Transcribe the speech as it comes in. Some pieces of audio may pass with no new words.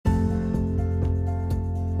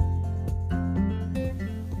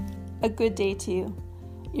A good day to you.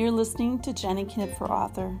 You're listening to Jenny Knipfer,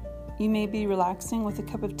 author. You may be relaxing with a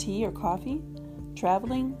cup of tea or coffee,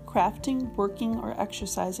 traveling, crafting, working, or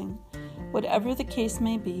exercising. Whatever the case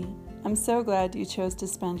may be, I'm so glad you chose to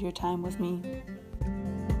spend your time with me.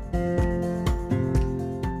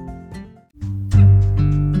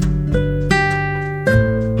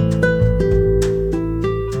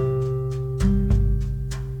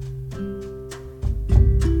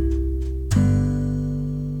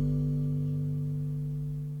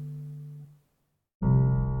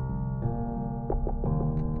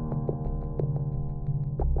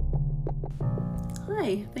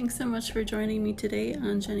 Hi, thanks so much for joining me today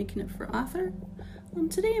on Jenny Knipfer, author.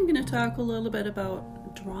 Today I'm going to talk a little bit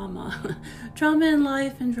about drama. Drama in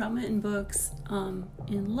life and drama in books.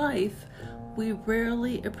 In life, we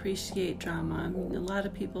rarely appreciate drama. I mean, a lot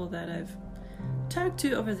of people that I've talked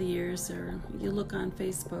to over the years, or you look on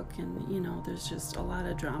Facebook and, there's just a lot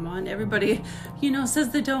of drama. And everybody, says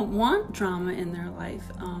they don't want drama in their life.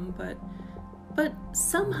 But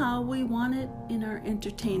somehow we want it in our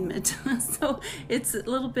entertainment. So it's a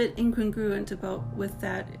little bit incongruent with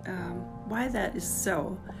that, why that is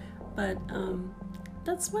so. But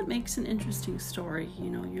that's what makes an interesting story.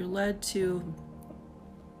 You're led to,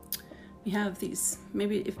 you have these,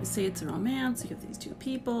 maybe if you say it's a romance, you have these two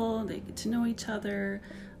people, they get to know each other,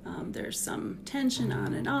 there's some tension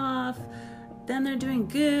on and off. Then they're doing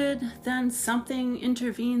good, then something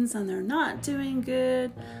intervenes and they're not doing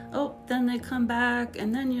good. Then they come back,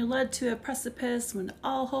 and then you're led to a precipice when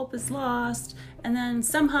all hope is lost, and then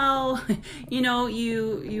somehow,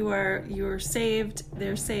 you're saved,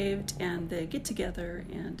 they're saved, and they get together,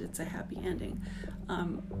 and it's a happy ending.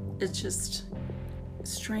 It's just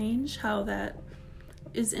strange how that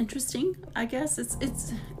is interesting. I guess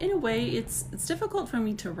it's in a way it's difficult for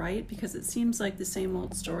me to write because it seems like the same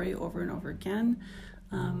old story over and over again,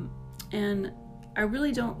 and I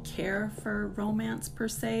really don't care for romance per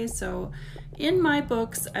se. So in my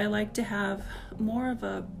books I like to have more of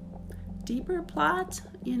a deeper plot,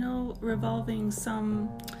 revolving some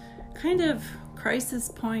kind of crisis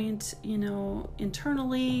point,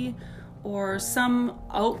 internally, or some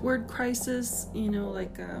outward crisis,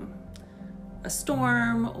 like a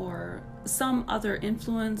storm or some other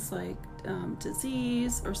influence like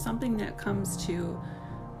disease or something that comes to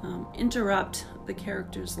interrupt the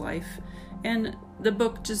character's life. And the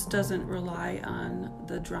book just doesn't rely on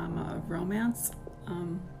the drama of romance.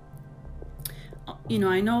 I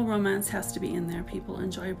know romance has to be in there. People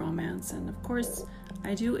enjoy romance, and of course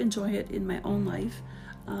I do enjoy it in my own life,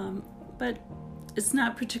 but it's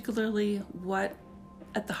not particularly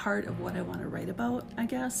at the heart of what I want to write about, I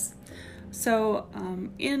guess. So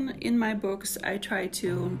in my books, I try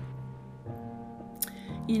to,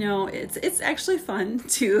 it's actually fun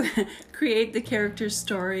to create the character's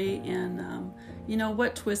story and,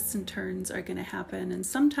 what twists and turns are going to happen. And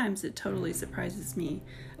sometimes it totally surprises me,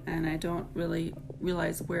 and I don't really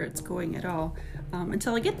realize where it's going at all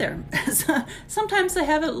until I get there. So sometimes I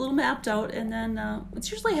have it a little mapped out, and then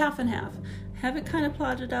it's usually half and half. Have it kind of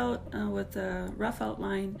plotted out with a rough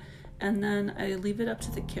outline, and then I leave it up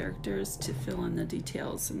to the characters to fill in the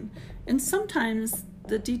details. And sometimes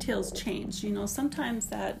the details change. Sometimes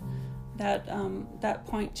that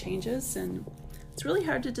point changes, and it's really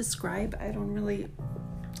hard to describe. I don't really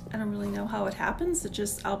know how it happens. It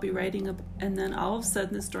just, I'll be writing and then all of a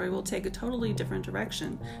sudden the story will take a totally different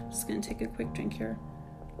direction. I'm just going to take a quick drink here.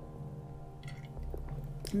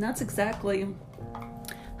 And that's exactly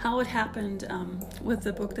how it happened with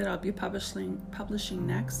the book that I'll be publishing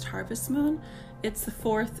next, Harvest Moon. It's the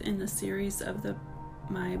fourth in the series of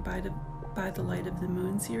my By the Light of the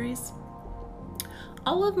Moon series.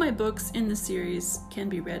 All of my books in the series can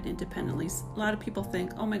be read independently. A lot of people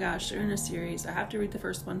think, oh my gosh, they're in a series, I have to read the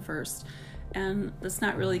first one first. And that's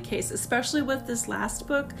not really the case, especially with this last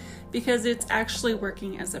book, because it's actually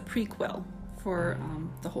working as a prequel for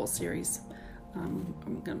the whole series. I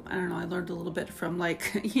don't know, I learned a little bit from the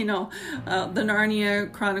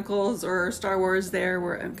Narnia Chronicles or Star Wars there,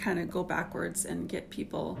 where I kind of go backwards and get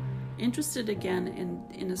people interested again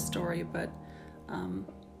in a story. But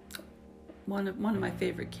one of my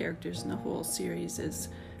favorite characters in the whole series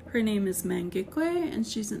her name is Mangekwe, and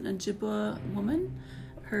she's an Ojibwa woman.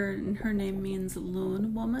 Her name means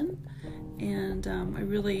loon woman, and I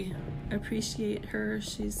really appreciate her.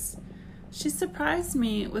 She surprised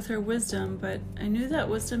me with her wisdom, but I knew that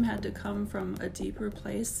wisdom had to come from a deeper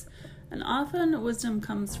place. And often wisdom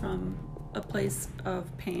comes from a place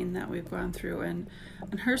of pain that we've gone through, and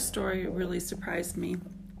her story really surprised me.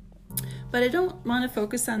 But I don't want to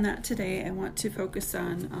focus on that today. I want to focus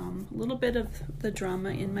on a little bit of the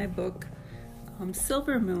drama in my book,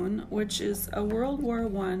 Silver Moon, which is a World War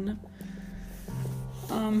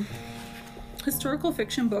I historical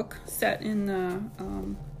fiction book set in the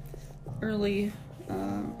early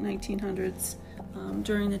 1900s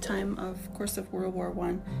during the time of course of World War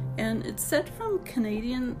I, and it's set from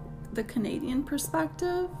the Canadian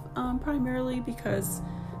perspective, primarily because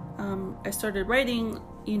I started writing.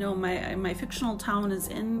 My fictional town is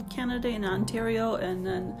in Canada, in Ontario, and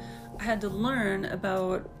then I had to learn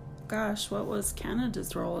about, what was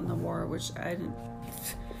Canada's role in the war, which I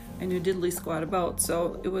knew diddly squat about.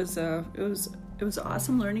 So it was an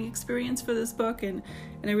awesome learning experience for this book, and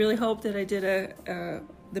I really hope that I did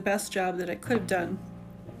the best job that I could have done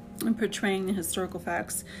in portraying the historical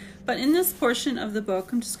facts. But in this portion of the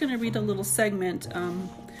book, I'm just going to read a little segment.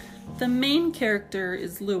 The main character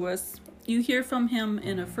is Lewis. You hear from him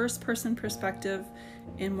in a first-person perspective,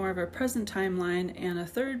 in more of a present timeline, and a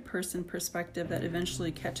third-person perspective that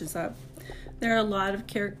eventually catches up. There are a lot of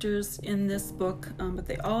characters in this book, but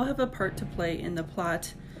they all have a part to play in the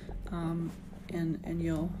plot, and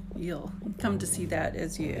you'll come to see that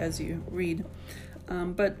as you read.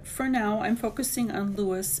 But for now, I'm focusing on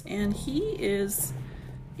Lewis, and he is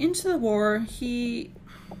into the war. He's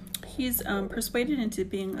persuaded into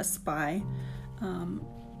being a spy.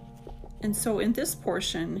 And so in this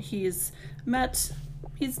portion, he's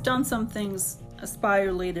done some things spy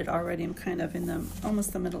related already. I'm kind of in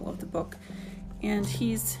almost the middle of the book. And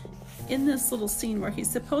he's in this little scene where he's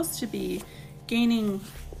supposed to be gaining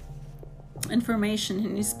information,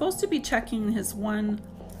 and he's supposed to be checking his one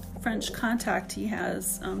French contact he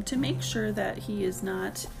has to make sure that he is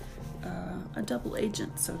not a double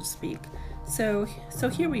agent, so to speak. So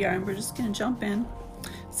here we are, and we're just going to jump in.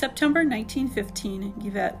 September 1915,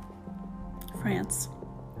 Givet, France.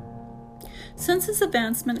 Since his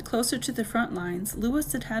advancement closer to the front lines,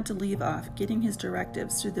 Lewis had to leave off getting his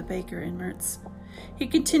directives through the baker in Mertz. He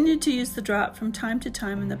continued to use the drop from time to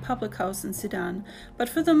time in the public house in Sedan, but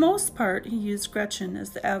for the most part he used Gretchen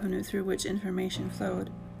as the avenue through which information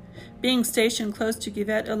flowed. Being stationed close to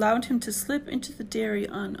Givet allowed him to slip into the dairy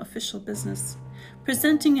on official business,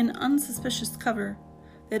 presenting an unsuspicious cover.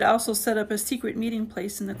 They'd also set up a secret meeting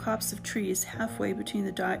place in the copse of trees halfway between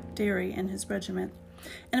the dairy and his regiment,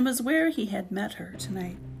 and it was where he had met her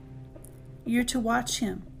tonight. "You're to watch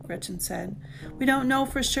him," Gretchen said. "We don't know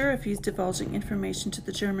for sure if he's divulging information to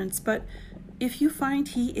the Germans, but if you find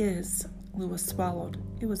he is..." Lewis swallowed.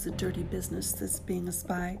 It was a dirty business, this being a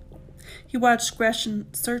spy. He watched Gretchen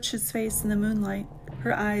search his face in the moonlight,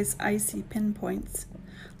 her eyes icy pinpoints.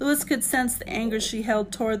 Lewis could sense the anger she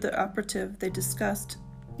held toward the operative they discussed.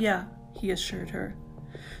 "Yeah," he assured her.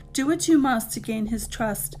 "Do what you must to gain his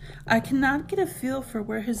trust. I cannot get a feel for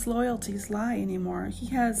where his loyalties lie anymore. He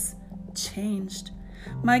has changed.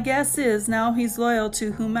 My guess is now he's loyal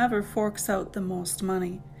to whomever forks out the most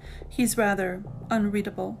money. He's rather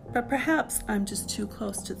unreadable, but perhaps I'm just too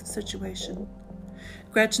close to the situation."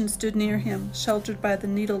 Gretchen stood near him, sheltered by the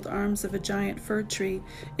needled arms of a giant fir tree,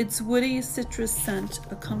 its woody citrus scent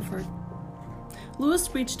a comfort.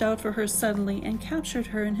 Lewis reached out for her suddenly and captured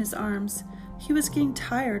her in his arms. He was getting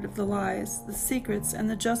tired of the lies, the secrets, and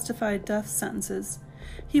the justified death sentences.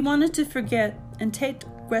 He wanted to forget and take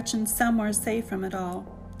Gretchen somewhere safe from it all.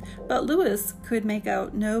 But Lewis could make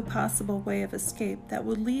out no possible way of escape that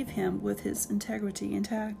would leave him with his integrity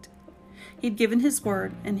intact. He'd given his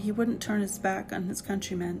word, and he wouldn't turn his back on his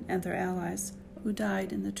countrymen and their allies, who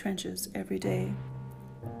died in the trenches every day.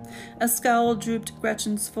 A scowl drooped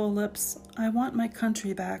Gretchen's full lips. "I want my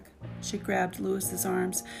country back." She grabbed Lewis's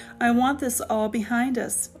arms. "I want this all behind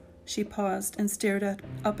us." She paused and stared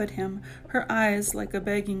up at him, her eyes like a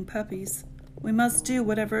begging puppy's. "We must do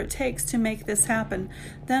whatever it takes to make this happen.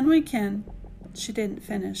 Then we can..." She didn't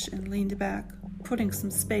finish and leaned back, putting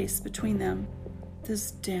some space between them.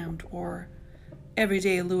 This damned war. Every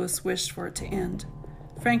day Lewis wished for it to end.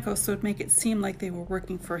 Francos would make it seem like they were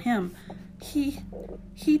working for him.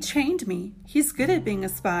 He trained me. He's good at being a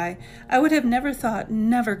spy. I would have never thought,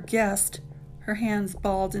 never guessed. Her hands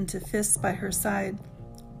balled into fists by her side.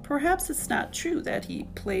 Perhaps it's not true that he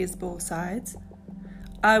plays both sides.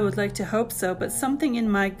 I would like to hope so, but something in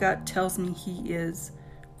my gut tells me he is.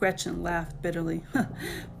 Gretchen laughed bitterly.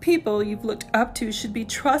 People you've looked up to should be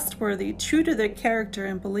trustworthy, true to their character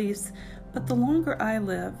and beliefs. But the longer I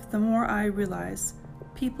live, the more I realize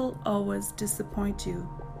people always disappoint you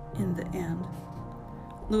in the end.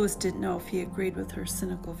 Lewis didn't know if he agreed with her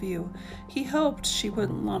cynical view. He hoped she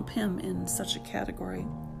wouldn't lump him in such a category.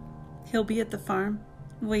 He'll be at the farm?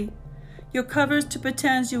 Oui. Your covers to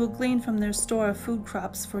pretend you will glean from their store of food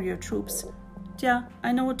crops for your troops. Yeah,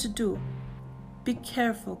 I know what to do. Be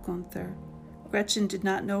careful, Gunther. Gretchen did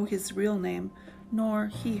not know his real name, nor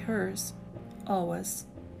he hers, always.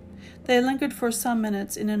 They lingered for some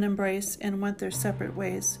minutes in an embrace and went their separate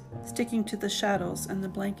ways, sticking to the shadows and the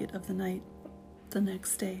blanket of the night. The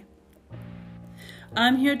next day.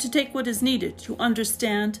 I'm here to take what is needed, you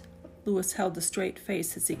understand? Louis held a straight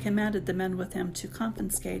face as he commanded the men with him to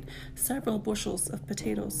confiscate several bushels of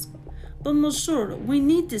potatoes. But monsieur, we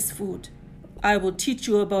need this food. I will teach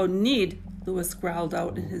you about need, Louis growled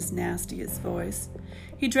out in his nastiest voice.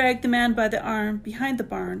 He dragged the man by the arm behind the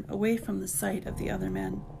barn, away from the sight of the other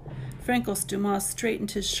men. Francos Dumas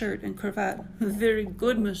straightened his shirt and cravat. Very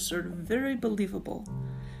good, monsieur, very believable.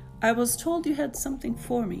 I was told you had something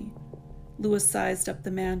for me. Louis sized up the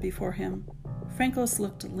man before him. Francos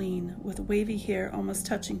looked lean, with wavy hair almost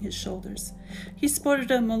touching his shoulders. He sported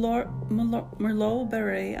a Merlot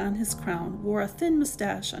beret on his crown, wore a thin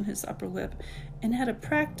mustache on his upper lip, and had a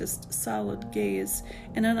practiced, solid gaze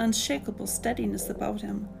and an unshakable steadiness about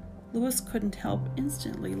him. Louis couldn't help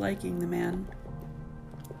instantly liking the man.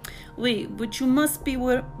 Oui, but you must be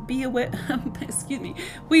aware, excuse me.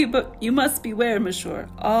 Oui, but you must beware, monsieur.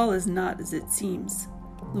 All is not as it seems.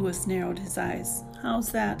 Louis narrowed his eyes.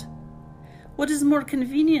 How's that? What is more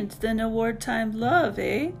convenient than a wartime love,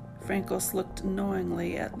 eh? Francos looked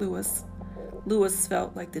knowingly at Louis. Louis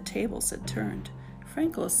felt like the tables had turned.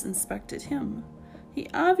 Francos inspected him. He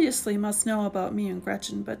obviously must know about me and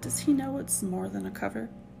Gretchen, but does he know it's more than a cover?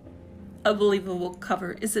 A believable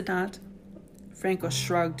cover, is it not? Francos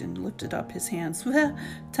shrugged and lifted up his hands. Well,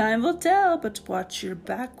 time will tell, but watch your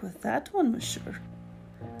back with that one, monsieur.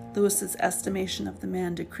 Louis's estimation of the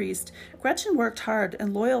man decreased. Gretchen worked hard,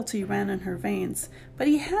 and loyalty ran in her veins, but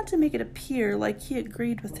he had to make it appear like he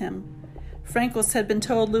agreed with him. Francos had been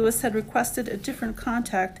told Louis had requested a different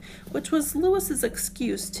contact, which was Louis's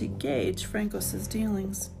excuse to gauge Francos's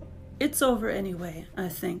dealings. It's over anyway, I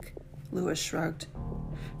think, Louis shrugged.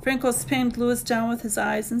 Francos pinned Louis down with his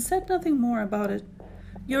eyes and said nothing more about it.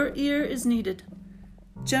 Your ear is needed.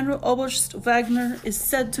 General Oberst Wagner is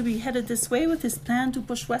said to be headed this way with his plan to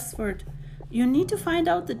push westward. You need to find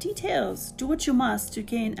out the details. Do what you must to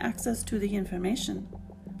gain access to the information.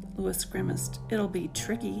 Louis grimaced. It'll be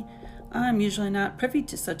tricky. I'm usually not privy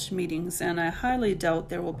to such meetings, and I highly doubt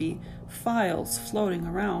there will be files floating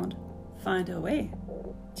around. Find a way.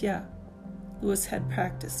 Yeah. Louis had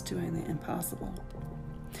practiced doing the impossible.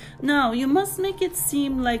 Now, you must make it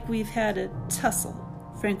seem like we've had a tussle.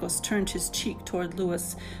 Francos turned his cheek toward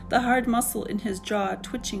Louis, the hard muscle in his jaw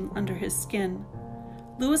twitching under his skin.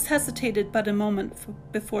 Louis hesitated but a moment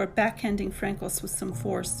before backhanding Francos with some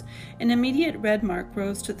force. An immediate red mark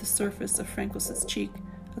rose to the surface of Francos's cheek,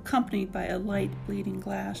 accompanied by a light bleeding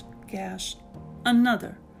gash.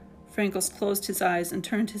 Another. Francos closed his eyes and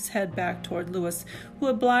turned his head back toward Louis, who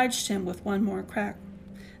obliged him with one more crack.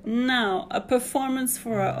 Now, a performance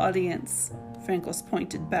for our audience. Francos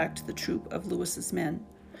pointed back to the troop of Louis's men.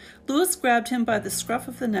 Louis grabbed him by the scruff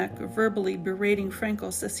of the neck, verbally berating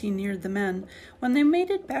Francos as he neared the men. When they made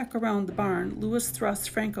it back around the barn, Louis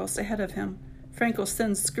thrust Francos ahead of him. Francos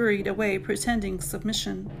then scurried away, pretending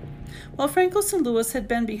submission. While Francos and Louis had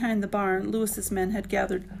been behind the barn, Louis's men had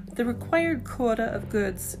gathered the required quota of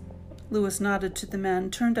goods. Louis nodded to the men,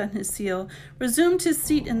 turned on his heel, resumed his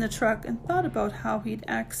seat in the truck, and thought about how he'd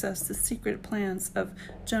access the secret plans of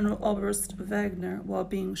General Oberst Wagner while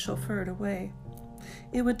being chauffeured away.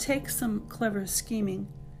 It would take some clever scheming.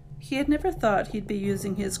 He had never thought he'd be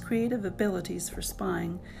using his creative abilities for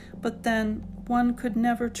spying, but then one could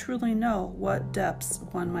never truly know what depths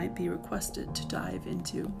one might be requested to dive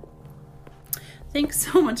into. Thanks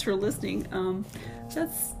so much for listening.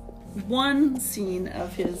 That's one scene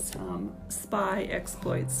of his spy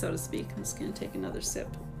exploits, so to speak. I'm just going to take another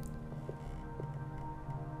sip.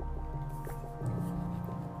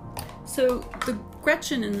 So the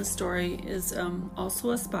Gretchen in the story is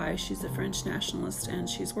also a spy. She's a French nationalist, and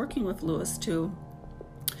she's working with Louis to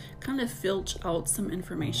kind of filch out some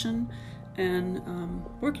information. And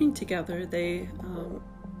working together, they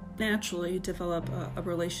naturally develop a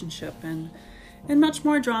relationship, and much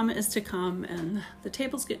more drama is to come, and the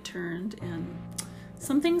tables get turned, and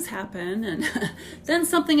some things happen, and then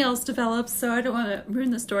something else develops. So I don't want to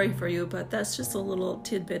ruin the story for you, but that's just a little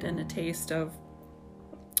tidbit and a taste of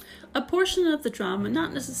a portion of the drama,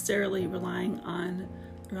 not necessarily relying on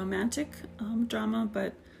romantic drama,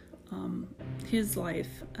 but his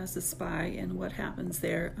life as a spy and what happens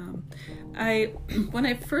there. When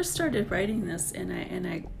I first started writing this and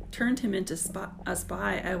I turned him into a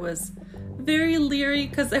spy, I was very leery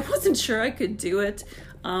because I wasn't sure I could do it.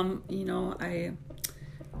 I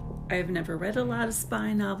I've never read a lot of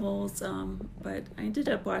spy novels, but I ended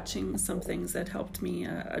up watching some things that helped me,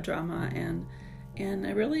 a drama, and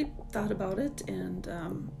I really thought about it, and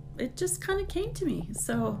it just kind of came to me.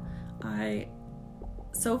 So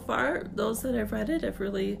far, those that I've read it have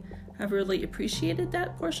really appreciated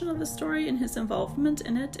that portion of the story and his involvement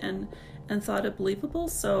in it, and thought it believable.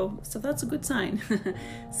 So that's a good sign.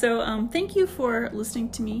 So thank you for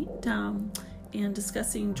listening to me and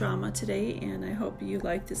discussing drama today, and I hope you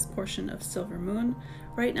like this portion of Silver Moon.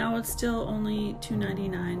 Right now it's still only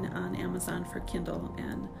 $2.99 on Amazon for Kindle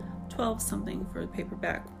and $12 something for the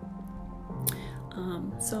paperback.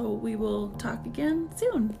 So we will talk again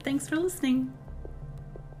soon. Thanks for listening.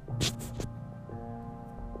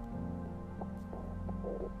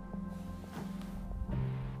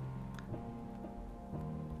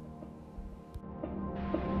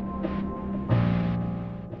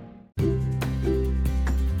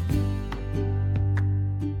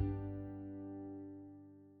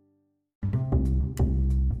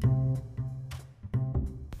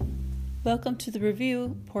 Welcome to the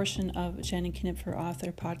review portion of Jenny Knipfer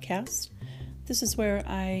Author Podcast. This is where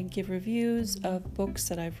I give reviews of books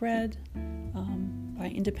that I've read by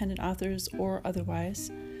independent authors or otherwise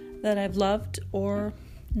that I've loved or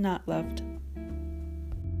not loved.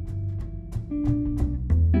 I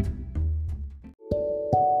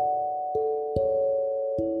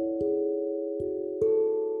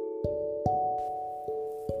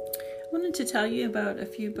wanted to tell you about a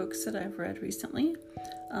few books that I've read recently.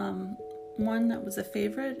 One that was a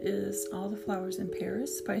favorite is All the Flowers in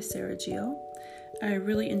Paris by Sarah Gio. I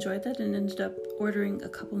really enjoyed that and ended up ordering a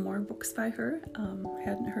couple more books by her.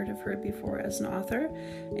 Hadn't heard of her before as an author,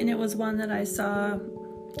 and it was one that I saw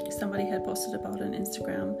somebody had posted about on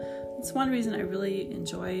Instagram. It's one reason I really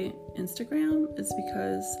enjoy Instagram, is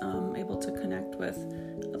because I'm able to connect with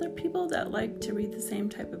other people that like to read the same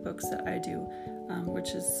type of books that I do, which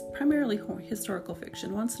is primarily historical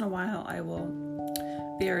fiction. Once in a while I will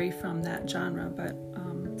vary from that genre, but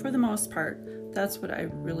for the most part, that's what I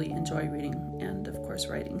really enjoy reading, and of course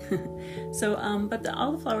writing. So, but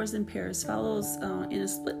All the Flowers in Paris follows in a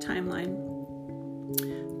split timeline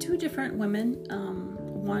two different women,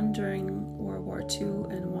 one during World War II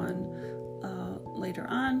and one later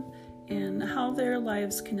on, and how their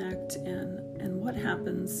lives connect and what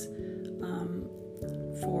happens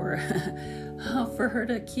for for her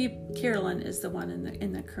to keep. Carolyn is the one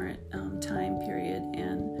in the current time period,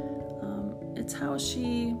 and it's how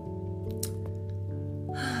she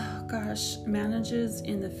manages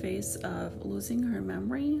in the face of losing her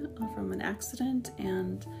memory from an accident,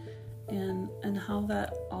 and how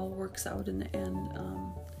that all works out in the end.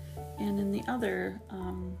 And in the other,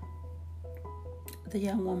 the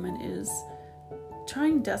young woman is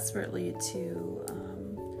trying desperately to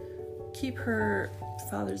keep her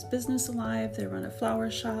father's business alive. They run a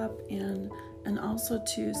flower shop, and also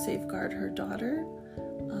to safeguard her daughter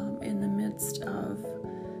in the midst of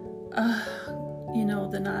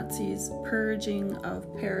the Nazis purging of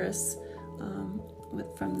Paris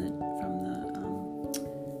from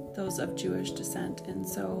those of Jewish descent. And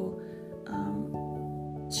so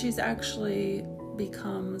she's actually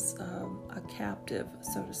becomes a captive,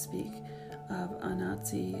 so to speak, of a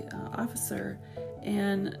Nazi officer,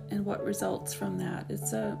 and what results from that.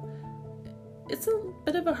 It's a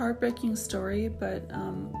bit of a heartbreaking story, but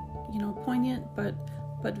poignant, but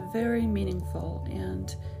very meaningful.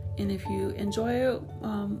 And if you enjoy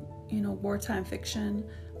wartime fiction,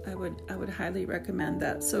 I would highly recommend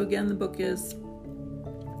that. So again, the book is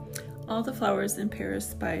All the Flowers in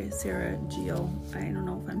Paris by Sarah Gio. I don't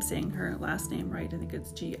know if I'm saying her last name right. I think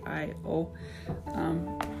it's Gio.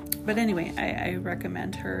 But anyway, I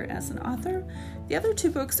recommend her as an author. The other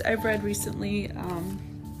two books I've read recently,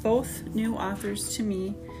 both new authors to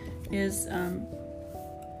me, is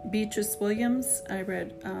Beatrice Williams. I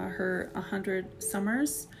read her 100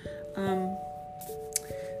 Summers.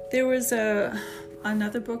 There was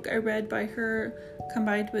another book I read by her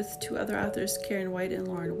combined with two other authors, Karen White and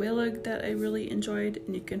Lauren Welig, that I really enjoyed,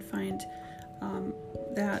 and you can find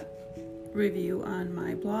that review on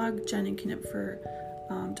my blog,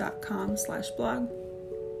 jennyknipfer.com/blog.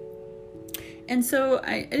 And so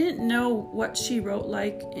I didn't know what she wrote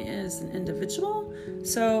like as an individual,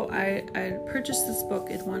 so I purchased this book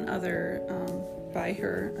and one other by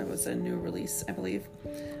her. It was a new release, I believe.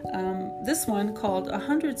 This one, called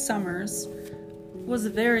 100 Summers, was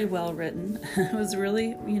very well written. It was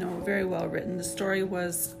really, very well written. The story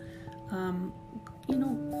was,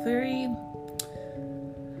 very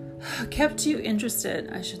kept you interested,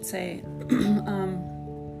 I should say.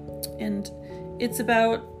 And it's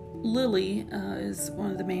about Lily is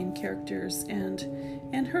one of the main characters,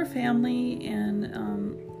 and her family in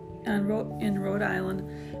Rhode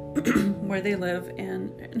Island where they live,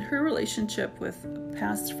 and her relationship with a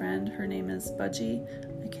past friend. Her name is Budgie.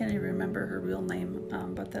 I can't even remember her real name,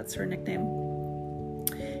 but that's her nickname.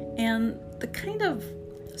 And the kind of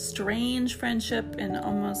strange friendship, and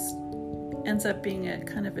almost ends up being a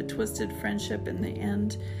kind of a twisted friendship in the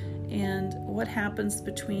end, and what happens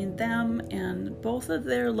between them, and both of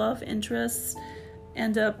their love interests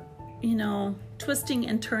end up, twisting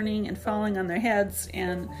and turning and falling on their heads,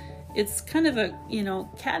 and it's kind of a,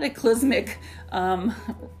 cataclysmic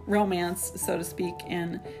romance, so to speak,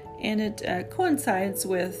 and it coincides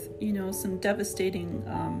with, some devastating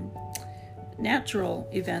natural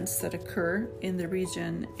events that occur in the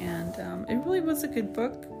region, and it really was a good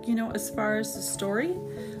book, as far as the story.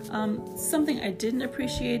 Something I didn't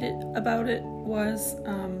appreciate about it was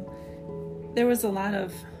there was a lot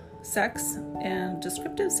of sex and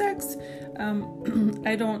descriptive sex.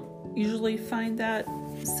 I don't usually find that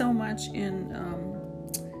so much in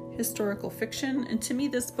historical fiction, and to me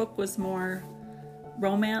this book was more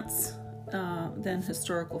romance than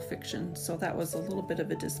historical fiction, so that was a little bit of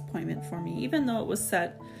a disappointment for me, even though it was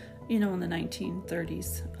set in the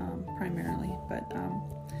 1930s primarily. But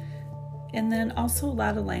and then also a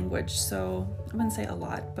lot of language, so I wouldn't say a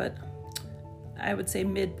lot, but I would say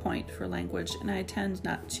midpoint for language, and I tend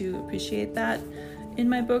not to appreciate that in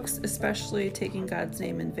my books, especially taking God's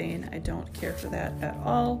name in vain. I don't care for that at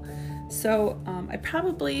all. So I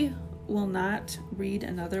probably will not read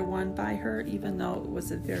another one by her, even though it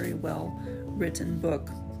was a very well written book.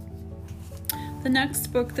 The next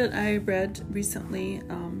book that I read recently,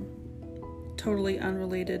 totally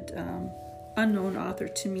unrelated, unknown author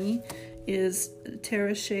to me, is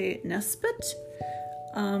Tarache Nesbitt.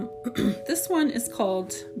 This one is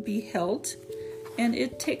called Beheld, and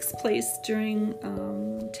it takes place during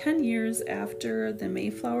 10 years after the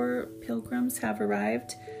Mayflower Pilgrims have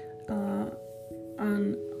arrived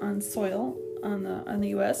on soil on the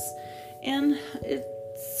U.S., and it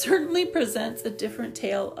certainly presents a different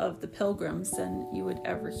tale of the Pilgrims than you would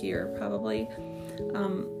ever hear, probably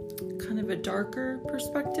kind of a darker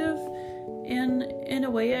perspective. And in a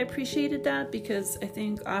way, I appreciated that, because I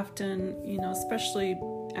think often, especially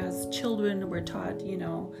as children, we're taught,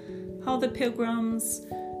 how the Pilgrims,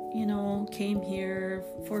 came here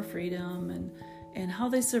for freedom, and how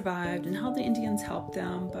they survived, and how the Indians helped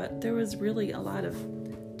them. But there was really a lot of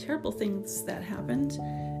terrible things that happened,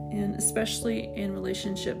 and especially in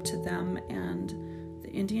relationship to them and the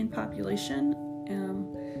Indian population.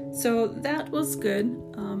 So that was good.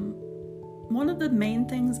 One of the main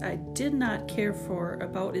things I did not care for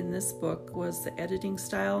about in this book was the editing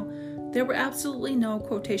style. There were absolutely no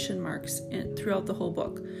quotation marks throughout the whole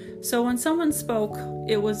book. So when someone spoke,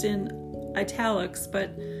 it was in italics,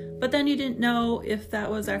 but then you didn't know if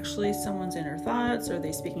that was actually someone's inner thoughts, or are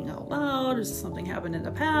they speaking out loud, or something happened in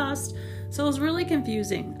the past. So it was really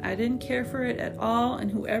confusing. I didn't care for it at all,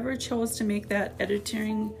 and whoever chose to make that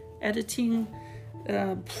editing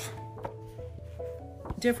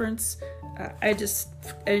difference, I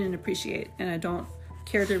didn't appreciate, and I don't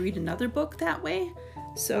care to read another book that way.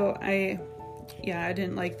 So I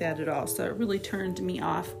didn't like that at all. So it really turned me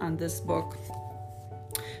off on this book.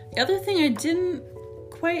 The other thing I didn't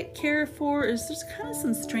quite care for is there's kind of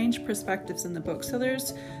some strange perspectives in the book. So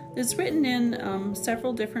there's written in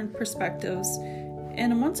several different perspectives,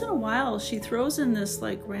 and once in a while she throws in this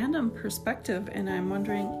like random perspective, and I'm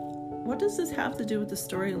wondering, what does this have to do with the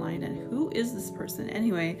storyline, and who is this person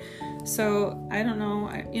anyway? So I don't know.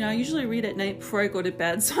 I usually read at night before I go to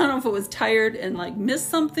bed, so I don't know if it was tired and like missed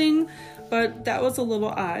something, but that was a little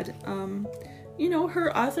odd.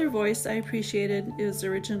 Her author voice I appreciated. It was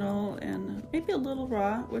original and maybe a little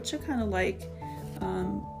raw, which I kind of like.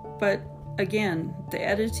 But again, the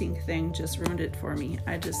editing thing just ruined it for me.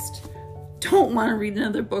 I just don't want to read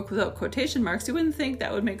another book without quotation marks. You wouldn't think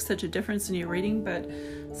that would make such a difference in your reading, but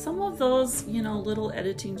some of those, little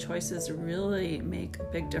editing choices really make a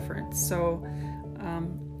big difference. So,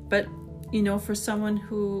 but for someone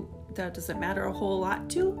who that doesn't matter a whole lot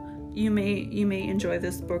to, you may enjoy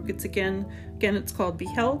this book. It's again, it's called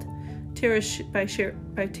Beheld, by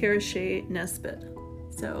Tarache Nesbitt.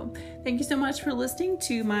 So, thank you so much for listening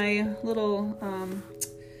to my little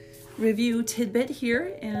review tidbit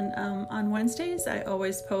here. And on Wednesdays, I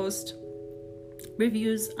always post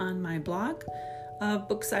reviews on my blog of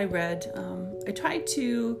books I read. I try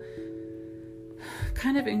to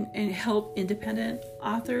kind of help independent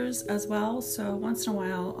authors as well. So once in a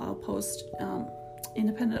while, I'll post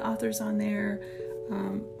independent authors on there.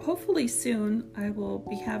 Hopefully soon, I will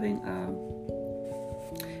be having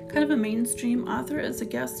a kind of a mainstream author as a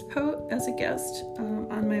guest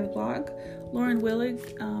on my blog. Lauren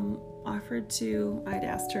Willig offered to, I'd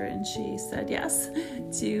asked her and she said yes,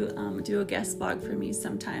 to do a guest blog for me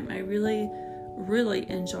sometime. I really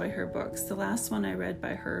enjoy her books. The last one I read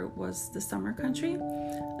by her was The Summer Country.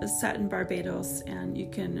 It's set in Barbados, and you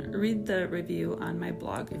can read the review on my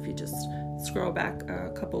blog if you just scroll back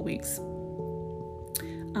a couple weeks.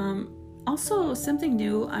 Also, something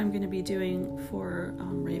new I'm going to be doing for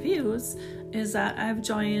reviews is that I've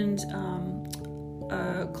joined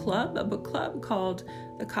a book club called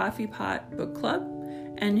the Coffee Pot Book Club,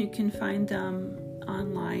 and you can find them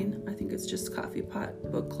online. I think it's just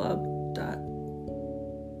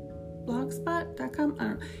coffeepotbookclub.blogspot.com. I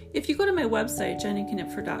don't know. If you go to my website,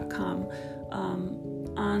 jennyknipfer.com,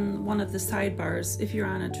 on one of the sidebars, if you're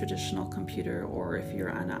on a traditional computer or if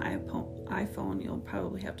you're on an iPhone, you'll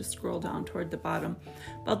probably have to scroll down toward the bottom.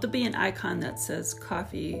 But there'll be an icon that says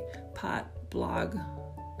Coffee Pot Blog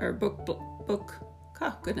or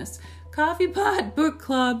Coffee Pot Book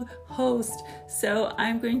Club host. So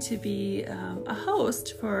I'm going to be a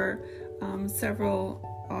host for several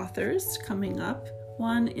authors coming up,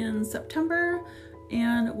 one in September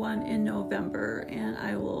and one in November, and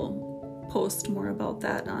I will post more about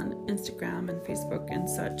that on Instagram and Facebook and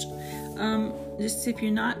such. Just if you're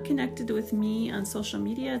not connected with me on social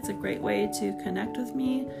media, it's a great way to connect with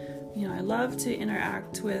me. I love to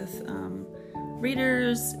interact with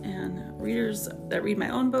readers that read my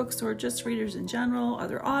own books, or just readers in general,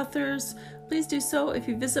 other authors. Please do so. If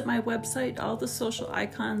you visit my website, all the social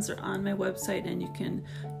icons are on my website, and you can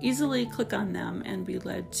easily click on them and be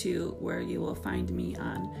led to where you will find me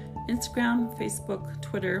on Instagram, Facebook,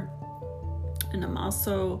 Twitter, and I'm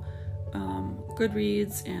also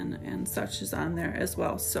Goodreads and such is on there as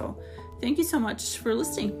well. So thank you so much for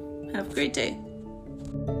listening. Have a great day.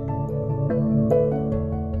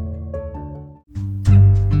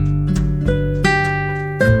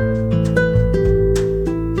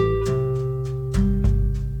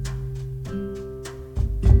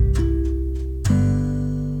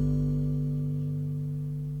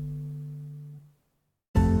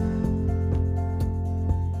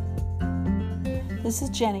 This is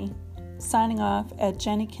Jenny, signing off at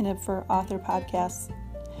Jenny Knipfer Author Podcasts.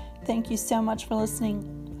 Thank you so much for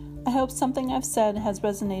listening. I hope something I've said has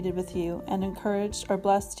resonated with you and encouraged or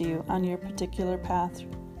blessed you on your particular path.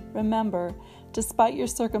 Remember, despite your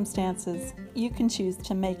circumstances, you can choose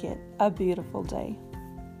to make it a beautiful day.